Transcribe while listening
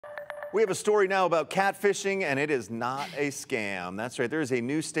We have a story now about catfishing, and it is not a scam. That's right. There is a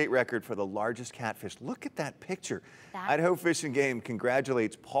new state record for the largest catfish. Look at that picture. Idaho Fish and Game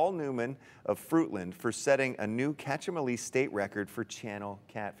congratulates Paul Newman of Fruitland for setting a new catch-and-release state record for channel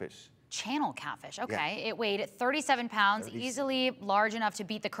catfish. Channel catfish, okay. Yeah. It weighed 37 pounds, easily large enough to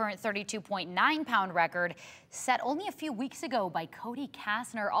beat the current 32.9-pound record set only a few weeks ago by Cody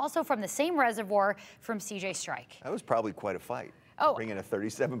Kastner, also from the same reservoir from CJ Strike. That was probably quite a fight. Oh, bringing a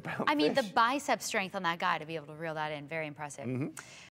 37-pound I mean, the bicep strength on that guy to be able to reel that in, very impressive.